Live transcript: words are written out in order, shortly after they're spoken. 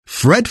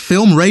Fred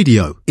Film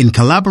Radio, in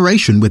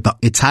collaboration with the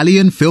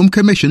Italian Film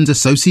Commissions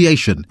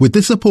Association, with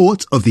the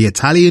support of the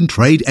Italian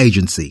Trade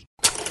Agency.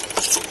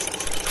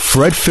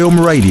 Fred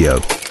Film Radio.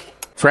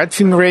 Fred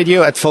Film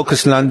Radio at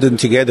Focus London,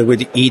 together with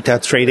the ITA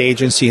Trade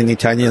Agency and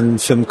Italian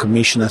Film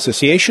Commission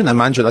Association. I'm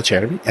Angela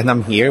Cervi, and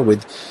I'm here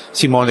with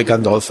Simone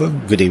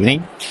Gandolfo. Good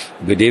evening.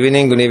 Good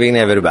evening,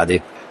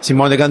 everybody.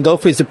 Simone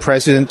Gandolfo is the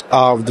president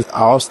of the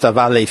Aosta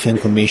Valley Film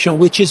Commission,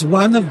 which is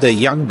one of the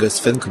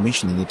youngest film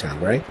commissions in Italy,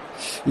 right?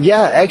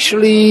 Yeah,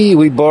 actually,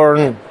 we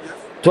born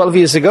 12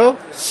 years ago.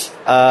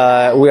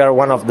 We are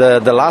one of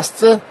the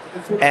last,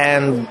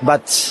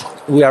 but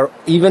we are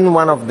even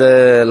one of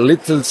the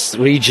littlest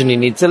region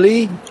in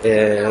Italy.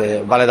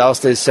 Valle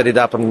d'Aosta is set it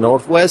up in the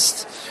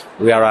northwest.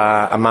 We are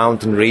a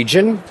mountain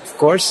region, of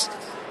course.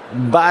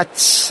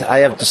 But I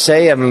have to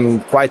say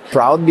I'm quite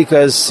proud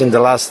because in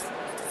the last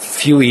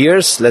few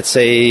years, let's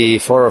say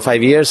 4 or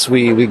 5 years,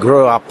 we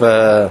grew up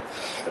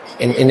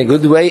in a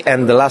good way.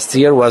 And the last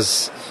year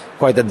was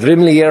quite a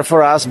dreamy year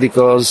for us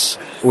because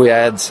we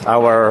had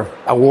our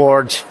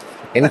award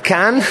in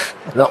Cannes.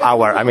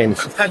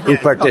 We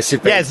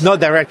participated. Yeah, it's not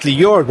directly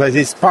yours, but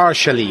it's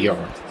partially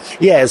yours.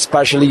 Yeah, it's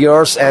partially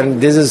yours,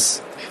 and this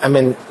is,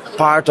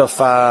 part of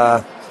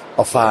a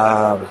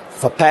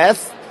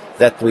path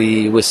that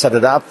we set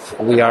it up.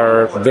 We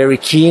are very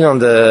keen on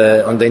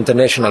the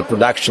international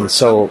production,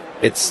 so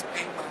it's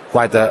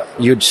quite a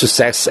huge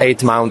success,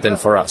 8 Mountain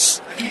for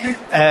us.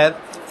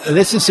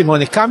 Listen,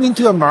 Simone, coming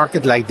to a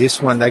market like this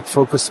one, like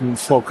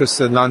Focus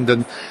in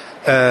London,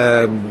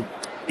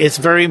 it's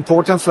very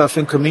important for a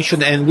film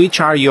commission. And which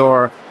are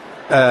your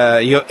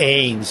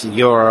aims,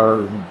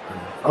 your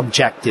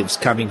objectives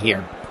coming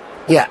here?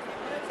 Yeah,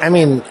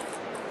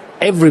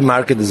 every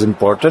market is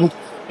important.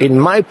 In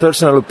my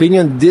personal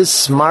opinion,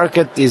 this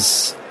market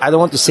is, I don't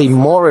want to say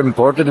more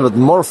important, but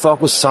more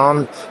focused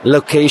on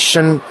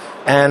location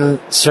and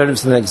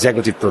service and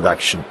executive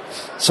production.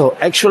 So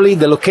actually,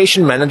 the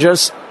location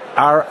managers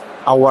are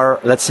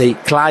our, let's say,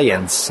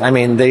 clients.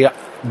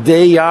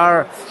 They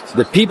are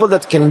the people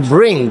that can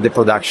bring the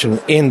production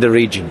in the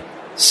region.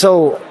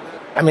 So,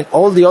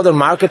 all the other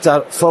markets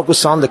are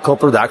focused on the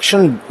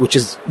co-production, which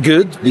is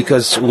good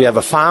because we have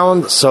a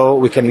fund, so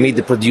we can meet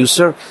the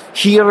producer.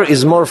 Here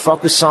is more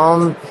focused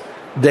on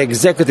the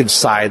executive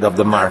side of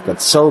the market.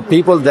 So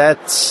people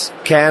that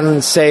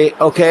can say,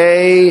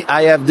 okay,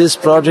 I have this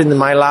project in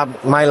my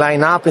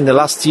lineup in the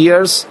last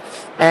years,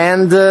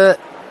 and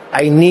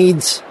I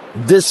need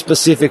this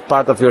specific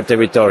part of your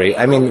territory.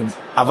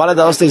 Valle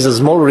d'Aosta is a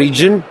small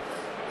region,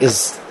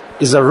 is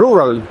a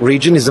rural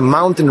region, is a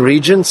mountain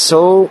region,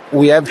 so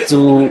we have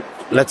to,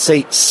 let's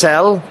say,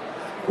 sell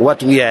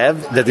what we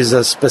have that is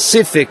a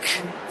specific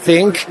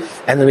thing,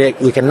 and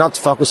we cannot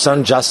focus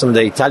on just on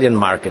the Italian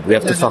market. We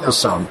have to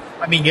focus on.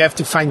 You have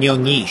to find your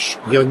niche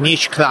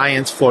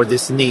clients for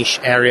this niche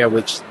area,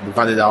 which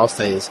Valle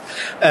d'Aosta is.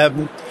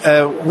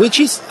 Which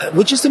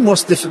is the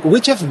most difficult?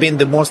 Which have been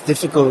the most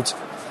difficult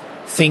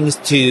things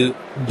to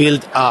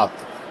build up?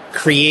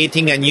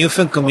 Creating a new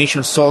film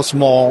commission so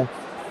small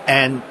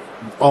and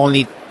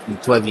only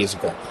 12 years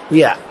ago.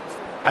 Yeah,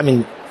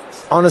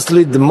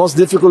 honestly, the most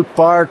difficult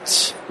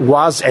part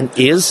was and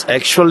is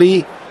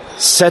actually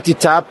set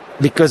it up,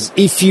 because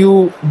if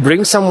you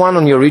bring someone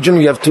on your region,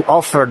 you have to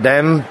offer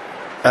them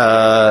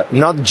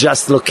not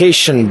just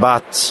location,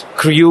 but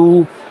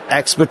crew,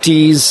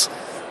 expertise.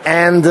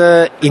 And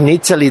in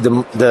Italy,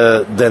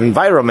 the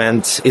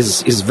environment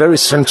is very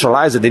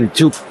centralized in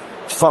 2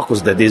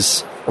 focus, that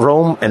is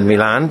Rome and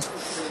Milan.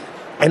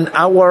 And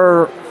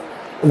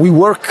we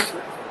work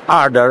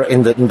harder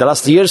in the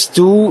last years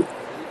to,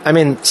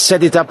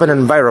 set it up an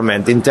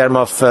environment in terms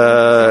of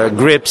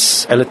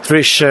grips,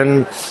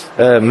 electrician,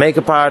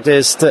 makeup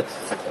artist,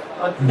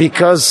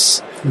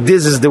 because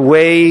this is the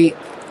way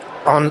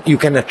you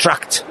can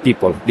attract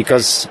people,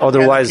 because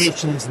otherwise...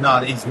 Location is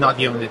not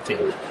the only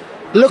thing.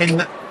 Look,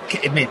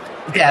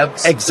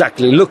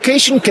 exactly.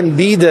 Location can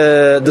be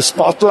the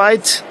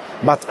spotlight,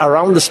 but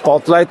around the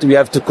spotlight we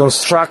have to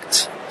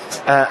construct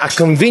a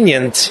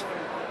convenient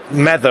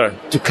method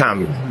to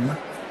come.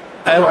 Mm-hmm.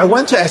 I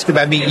want to ask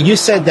about, you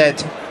said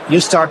that you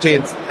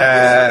started,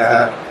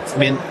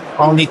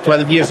 only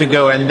 12 years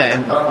ago, and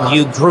then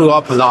you grew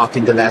up a lot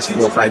in the last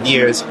 4 or 5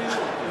 years.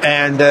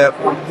 And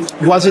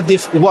was it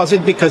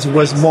because it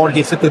was more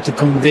difficult to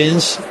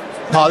convince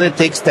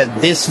politics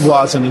that this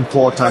was an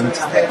important,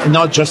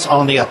 not just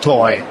only a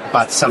toy,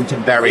 but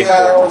something very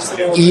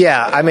important?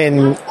 Yeah,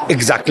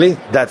 exactly.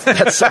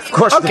 That's of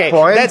course okay, the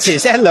point. That's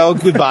it. Hello,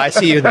 goodbye,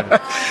 see you then.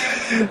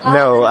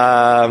 No,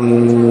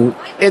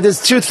 it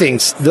is 2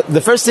 things.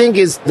 The first thing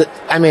is that,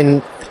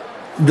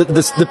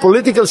 the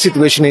political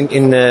situation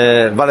in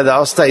Valle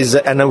d'Aosta is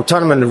an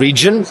autonomous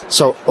region,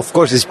 so of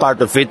course it's part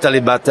of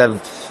Italy, but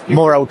have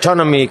more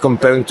autonomy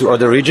comparing to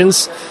other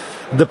regions.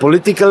 The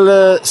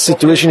political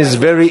situation is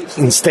very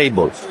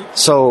unstable,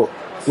 so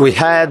we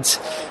had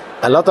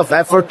a lot of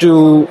effort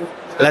to,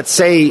 let's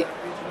say,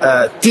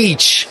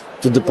 teach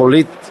to the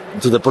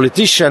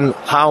politician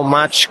how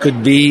much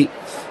could be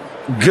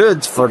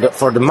good for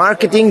the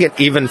marketing and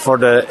even for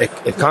the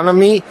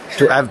economy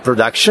to have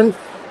production.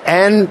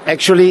 And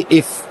actually,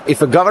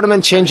 if a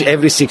government change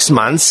every 6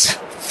 months,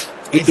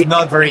 it's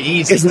not very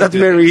easy. It's not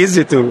very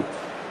easy to.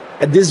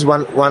 This is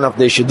one of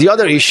the issues. The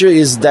other issue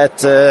is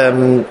that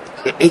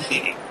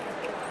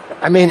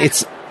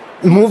it's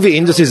movie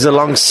industry is a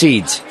long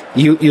seed.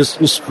 You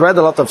spread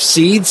a lot of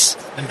seeds,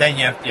 and then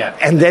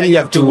you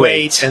have to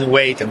wait and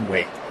wait.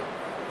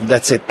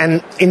 That's it.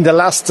 And in the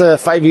last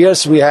 5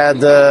 years, we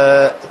had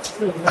a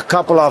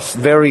couple of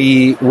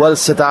very well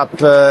set up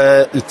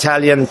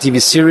Italian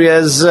TV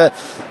series,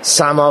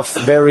 some of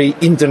very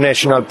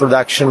international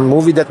production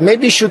movie that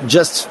maybe shoot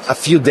just a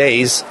few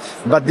days,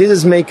 but this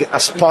is make a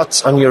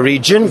spot on your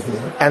region,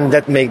 and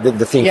that make the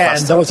thing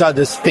faster. And those are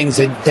the things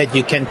that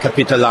you can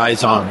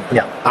capitalize on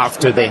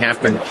after they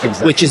happen,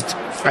 which is,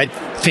 I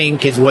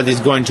think, is what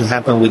is going to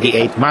happen with the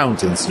 8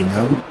 mountains,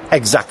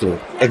 Exactly.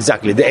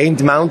 The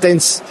 8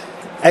 mountains,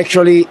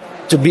 actually,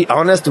 to be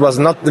honest, was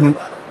not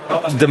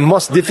the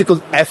most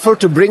difficult effort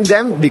to bring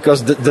them,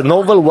 because the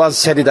novel was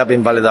set it up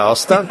in Valle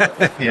d'Aosta.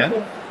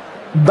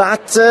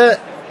 But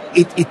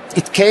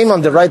it came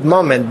on the right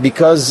moment,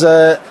 because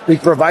we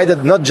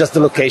provided not just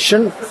the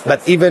location,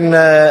 but even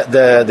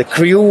the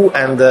crew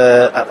and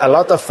a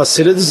lot of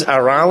facilities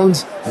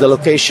around the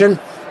location.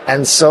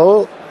 And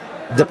so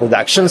the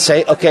production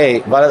say, okay,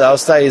 Valle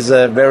d'Aosta is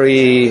a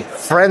very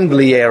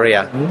friendly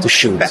area to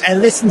shoot.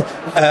 And listen,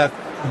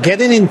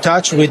 getting in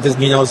touch with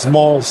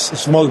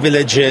small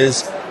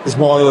villages,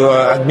 small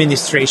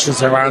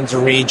administrations around the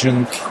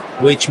region,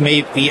 which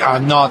maybe are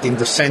not in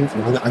the center,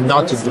 are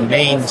not in the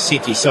main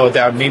city, so they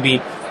are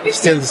maybe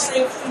still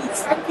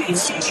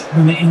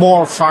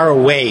more far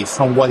away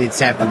from what is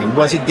happening.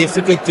 Was it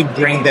difficult to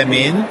bring them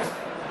in?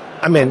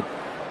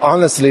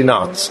 Honestly,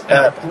 not.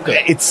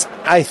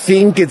 I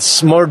think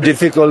it's more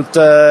difficult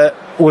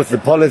with the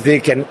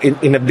politics and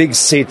in a big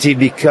city,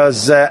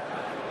 because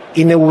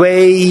in a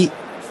way,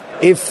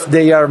 if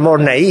they are more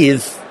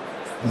naive,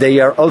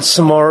 they are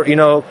also more,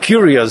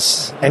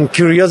 curious, and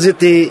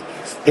curiosity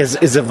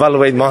is a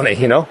valued money,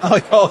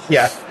 Oh,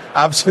 yeah,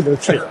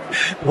 absolutely.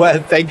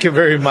 Well, thank you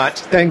very much.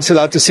 Thanks a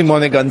lot to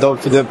Simone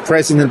Gandolfi, the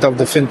president of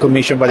the Film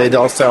Commission Valle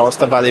d'Aosta,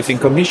 Aosta Valley Film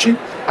Commission.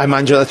 I'm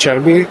Angela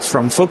Cervi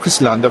from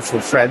Focus London for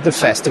Fred, the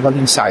Festival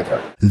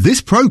Insider.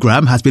 This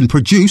program has been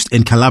produced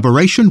in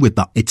collaboration with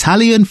the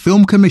Italian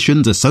Film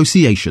Commissions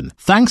Association,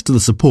 thanks to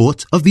the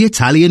support of the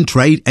Italian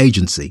Trade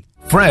Agency.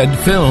 Fred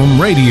Film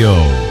Radio.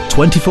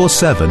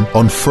 24/7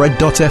 on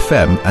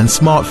Fred.fm and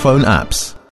smartphone apps.